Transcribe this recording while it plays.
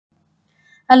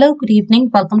Hello, good evening.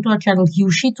 Welcome to our channel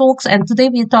Yushi Talks. And today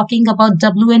we are talking about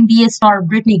WNBA star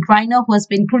Brittney Griner, who has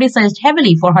been criticized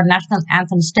heavily for her national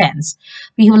anthem stance.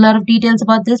 We have a lot of details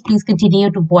about this. Please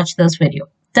continue to watch this video.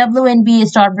 WNBA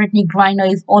star Brittney Griner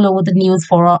is all over the news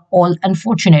for all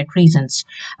unfortunate reasons.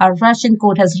 A Russian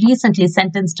court has recently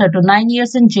sentenced her to 9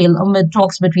 years in jail amid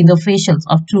talks between the officials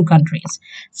of two countries.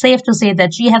 Safe to say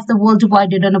that she has the world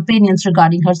divided on opinions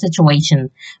regarding her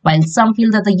situation. While some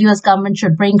feel that the US government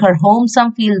should bring her home,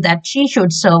 some feel that she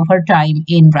should serve her time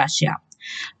in Russia.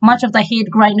 Much of the hate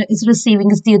Griner is receiving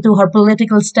is due to her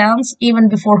political stance. Even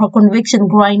before her conviction,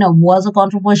 Griner was a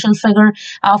controversial figure.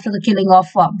 After the killing of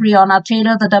Breonna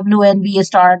Taylor, the WNBA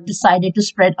star decided to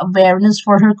spread awareness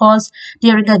for her cause.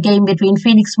 During a game between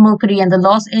Phoenix Mercury and the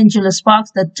Los Angeles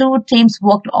Sparks, the two teams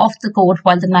walked off the court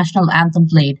while the national anthem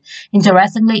played.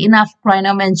 Interestingly enough,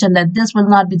 Griner mentioned that this will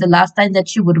not be the last time that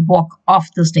she would walk off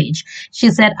the stage.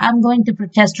 She said, "I'm going to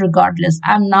protest regardless.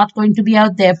 I'm not going to be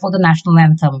out there for the national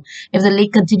anthem. If the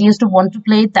league continues to want to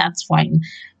play, that's fine."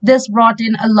 This brought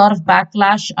in a lot of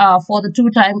backlash for the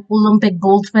two-time Olympic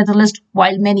gold medalist.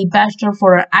 While many bashed her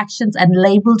for her actions and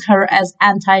labeled her as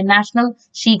anti-national,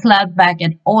 she clapped back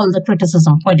at all the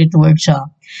criticism pointed towards her.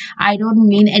 "I don't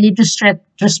mean any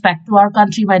disrespect to our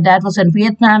country. My dad was in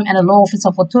Vietnam and a law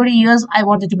officer for 30 years. I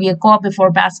wanted to be a cop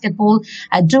before basketball.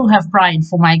 I do have pride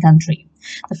for my country."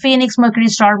 The Phoenix Mercury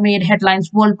star made headlines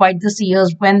worldwide this year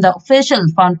when the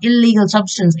officials found illegal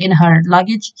substance in her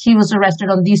luggage. She was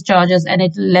arrested on these charges and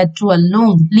it led to a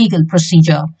long legal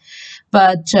procedure.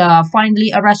 But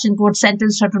finally, a Russian court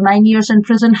sentenced her to 9 years in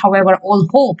prison. However, all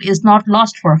hope is not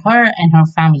lost for her and her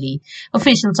family.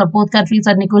 Officials of both countries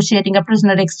are negotiating a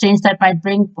prisoner exchange that might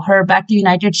bring her back to the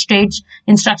United States.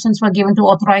 Instructions were given to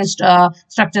authorized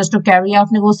structures to carry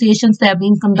out negotiations. They are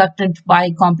being conducted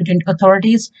by competent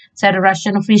authorities, said a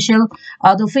Russian official.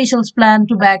 The officials plan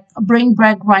to bring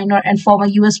back Griner and former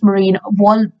U.S. Marine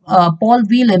Paul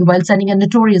Whelan while sending a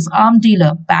notorious arms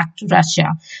dealer back to Russia.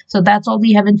 So that's all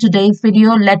we have in today's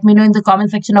video. Let me know in the comment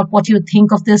section of what you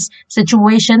think of this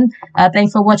situation.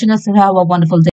 Thanks for watching us and have a wonderful day.